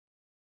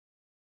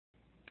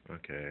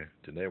Okay,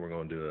 today we're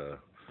going to do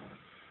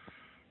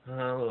a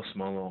little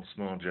small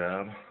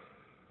job.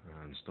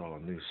 Install a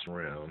new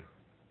surround.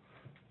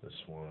 This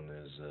one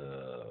is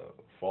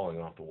falling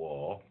off the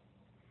wall.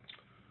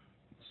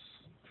 It's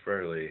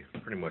pretty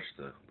much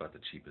about the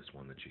cheapest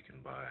one that you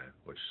can buy,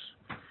 which,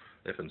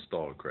 if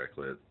installed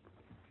correctly, it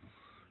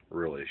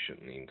really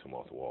shouldn't even come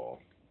off the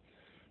wall.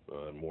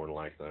 But more than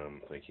likely,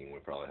 I'm thinking we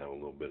probably have a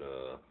little bit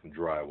of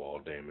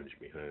drywall damage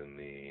behind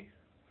the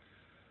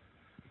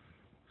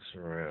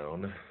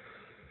surround.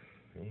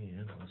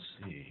 And let's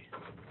see.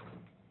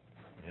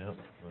 Yep,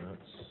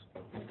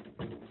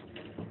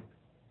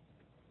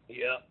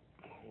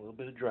 a little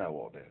bit of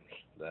drywall damage.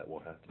 That will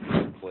have to be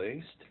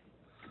replaced.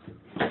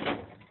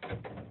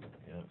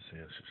 Yep, see,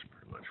 it's just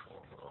pretty much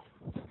falling off.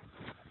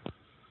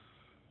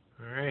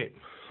 Alright,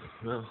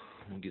 well,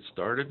 we'll get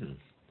started and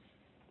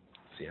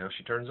see how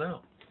she turns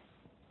out.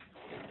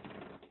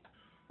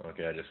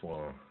 Okay, I just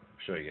want to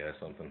show you guys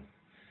something.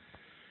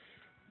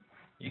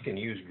 You can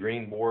use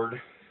green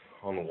board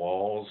on the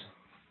walls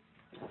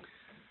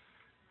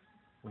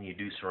when you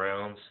do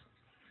surrounds,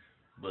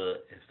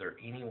 but if there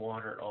any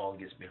water at all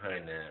gets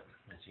behind that,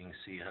 as you can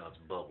see how it's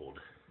bubbled,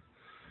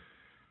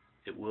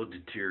 it will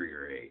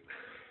deteriorate.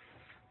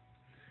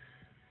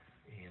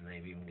 And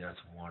they've even got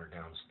some water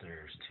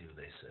downstairs too,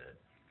 they said.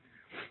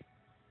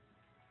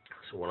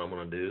 So what I'm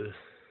going to do,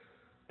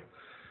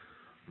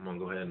 I'm going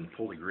to go ahead and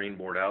pull the green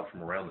board out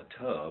from around the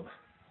tub,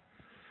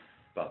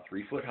 about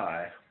 3 foot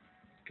high,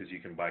 because you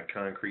can buy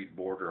concrete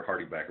board or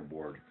hardy backer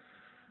board,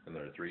 and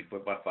they're 3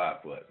 foot by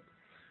 5 foot.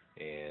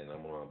 And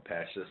I'm going to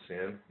patch this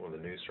in where the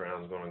new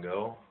surround is going to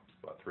go,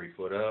 about 3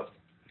 foot up,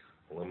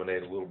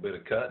 eliminate a little bit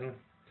of cutting,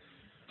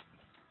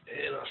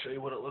 and I'll show you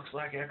what it looks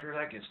like after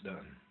that gets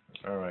done.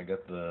 Alright,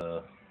 got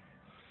the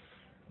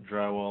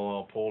drywall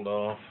all pulled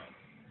off.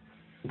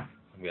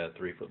 I've got a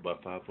 3 foot by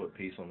 5 foot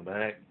piece on the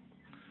back.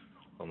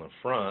 On the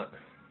front,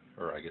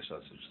 or I guess I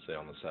should say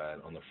on the side,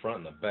 on the front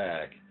and the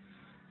back,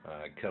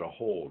 I cut a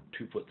hole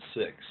 2'6"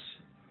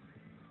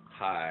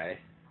 high.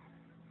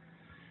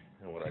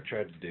 And what I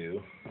tried to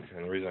do,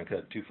 and the reason I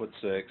cut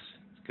 2'6" is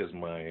because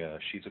my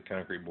sheets of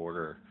concrete board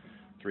are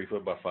 3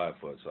 foot by 5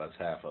 foot, so that's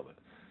half of it.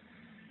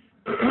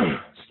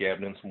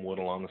 Scabbed in some wood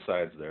along the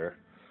sides there,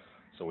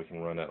 so we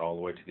can run that all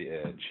the way to the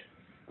edge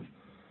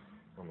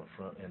on the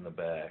front and the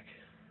back,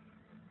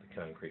 the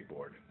concrete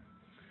board.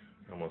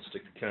 I'm going to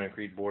stick the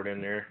concrete board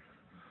in there,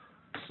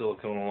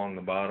 silicone along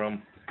the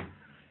bottom,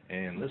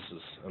 and this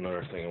is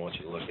another thing I want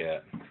you to look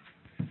at.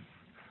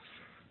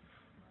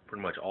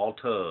 Pretty much all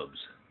tubs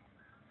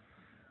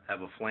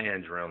have a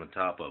flange around the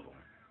top of them.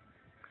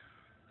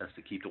 That's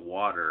to keep the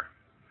water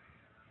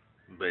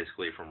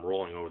basically from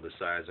rolling over the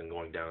sides and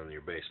going down in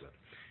your basement.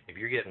 If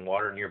you're getting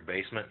water in your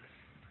basement,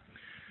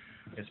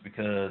 it's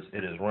because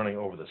it is running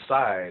over the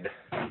side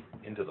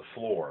into the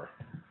floor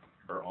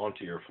or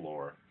onto your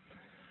floor.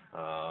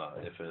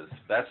 If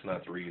that's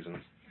not the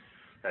reason,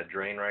 that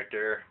drain right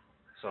there,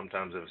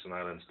 sometimes if it's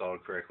not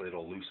installed correctly,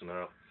 it'll loosen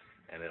up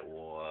and it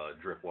will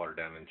drip water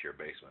down into your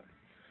basement.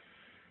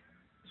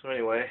 So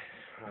anyway,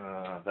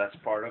 that's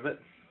part of it.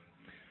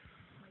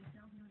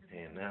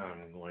 And now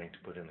I'm going to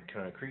put in the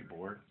concrete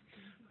board.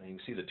 And you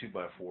can see the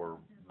 2x4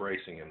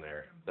 bracing in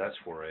there. That's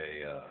for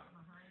a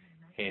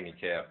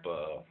handicap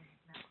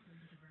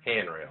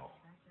handrail,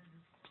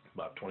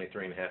 about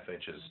 23.5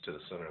 inches to the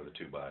center of the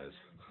 2x,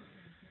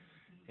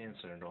 and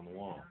centered on the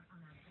wall.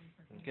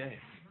 Okay,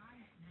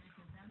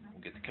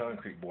 we'll get the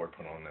concrete board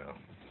put on now.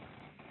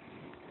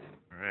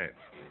 Alright,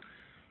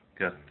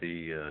 got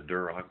the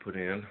Durock put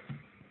in.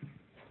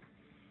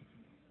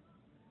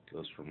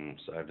 Goes from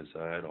side to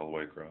side all the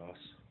way across.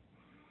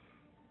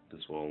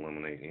 This will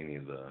eliminate any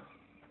of the,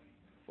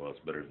 well, it's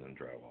better than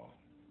drywall.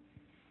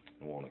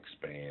 It won't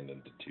expand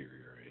and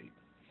deteriorate.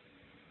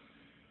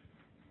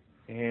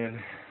 And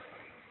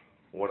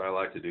what I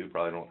like to do,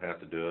 probably don't have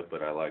to do it,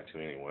 but I like to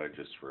anyway,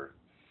 just for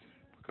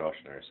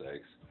precautionary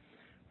sakes,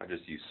 I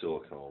just use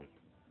silicone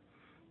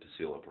to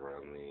seal up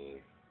around the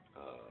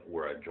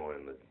where I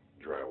join the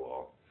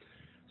drywall,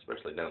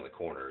 especially down the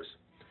corners.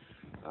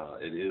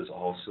 It is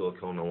all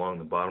silicone along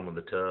the bottom of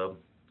the tub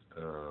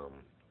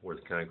where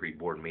the concrete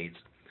board meets.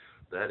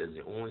 That is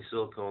the only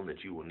silicone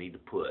that you will need to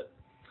put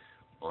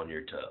on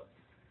your tub.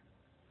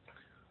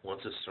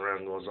 Once this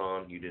surround goes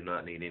on, you do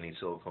not need any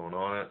silicone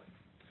on it.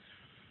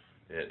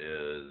 It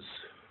is,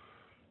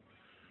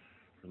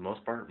 for the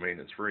most part,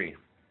 maintenance free,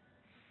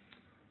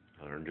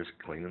 other than just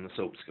cleaning the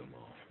soap scum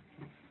off.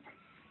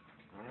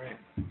 Alright,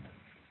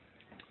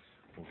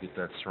 we'll get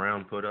that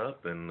surround put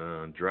up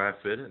and dry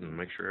fit it and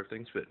make sure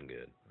everything's fitting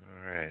good.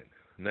 Alright,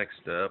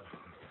 next up,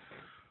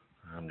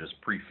 I'm just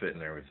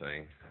pre-fitting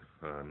everything.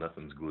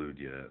 Nothing's glued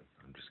yet.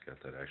 I've just got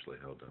that actually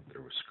held up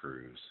there with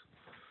screws.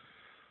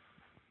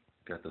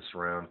 Got the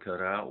surround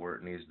cut out where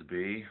it needs to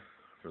be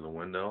for the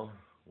window.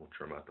 We'll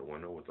trim out the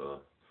window with a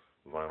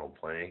vinyl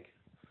plank,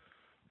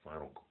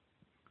 vinyl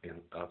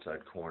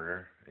outside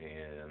corner,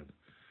 and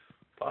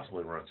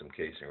possibly run some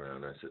casing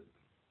around this. It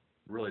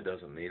really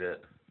doesn't need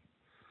it,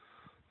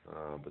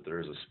 but there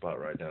is a spot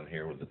right down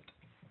here where the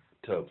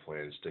tub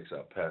flange sticks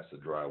out past the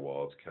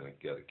drywall. It's kind of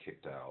got it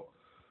kicked out.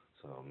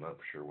 So I'm not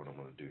sure what I'm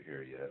going to do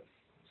here yet.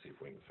 See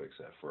if we can fix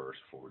that first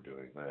before we're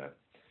doing that.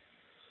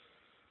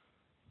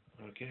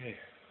 Okay.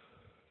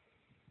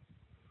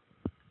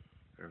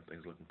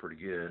 Everything's looking pretty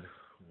good.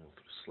 We'll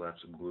slap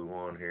some glue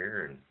on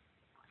here and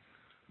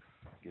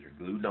get her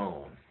glued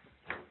on.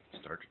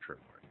 Start the trim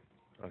work.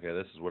 Okay,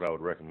 this is what I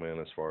would recommend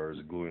as far as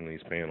gluing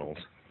these panels.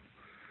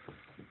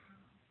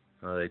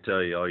 They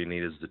tell you all you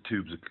need is the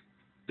tubes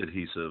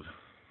adhesive.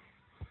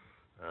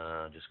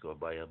 Just go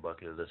buy a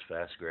bucket of this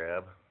fast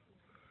grab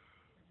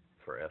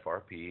for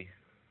FRP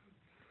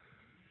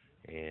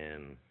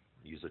and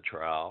use a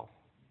trowel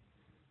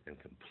and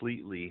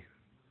completely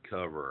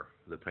cover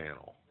the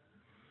panel.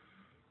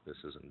 This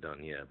isn't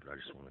done yet, but I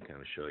just want to kind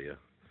of show you.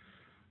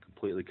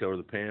 Completely cover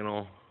the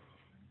panel,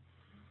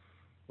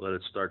 let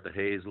it start to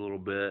haze a little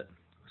bit,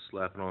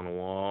 slap it on the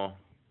wall,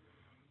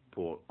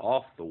 pull it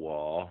off the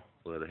wall,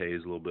 let it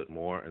haze a little bit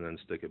more, and then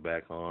stick it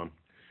back on.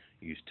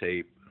 Use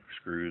tape,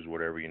 screws,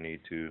 whatever you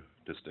need to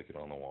stick it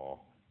on the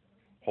wall.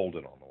 Hold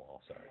it on the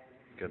wall, sorry.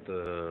 Got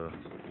the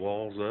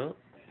walls up.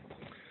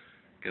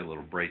 Got a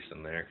little brace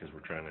in there because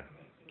we're trying to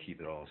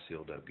keep it all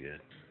sealed up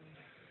good.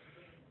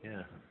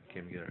 Yeah,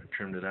 came together,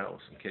 trimmed it out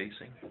with some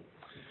casing.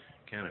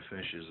 Kind of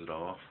finishes it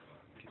off,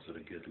 gives it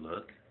a good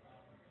look.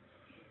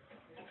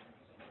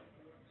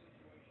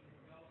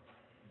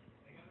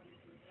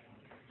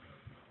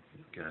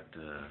 Got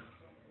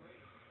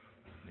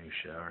new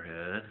shower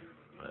head.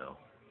 Well,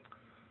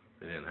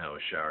 they didn't have a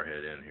shower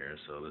head in here,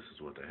 so this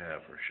is what they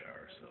have for a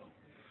shower. So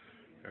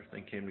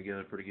everything came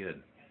together pretty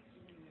good.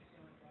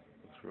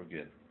 Looks real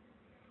good.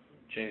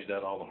 Changed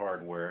out all the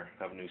hardware,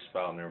 have a new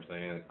spout and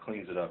everything, and it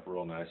cleans it up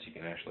real nice. You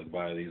can actually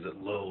buy these at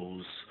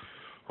Lowe's,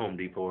 Home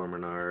Depot, or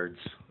Menards.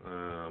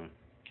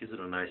 Gives it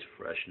a nice,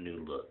 fresh,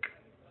 new look.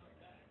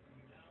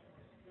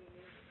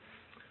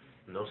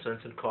 No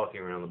sense in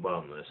caulking around the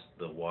bottom of this.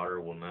 The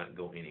water will not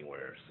go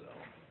anywhere,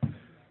 so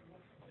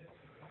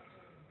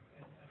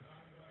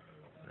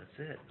that's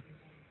it.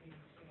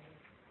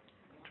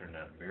 Turned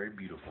out very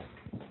beautiful.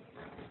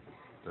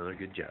 Another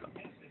good job.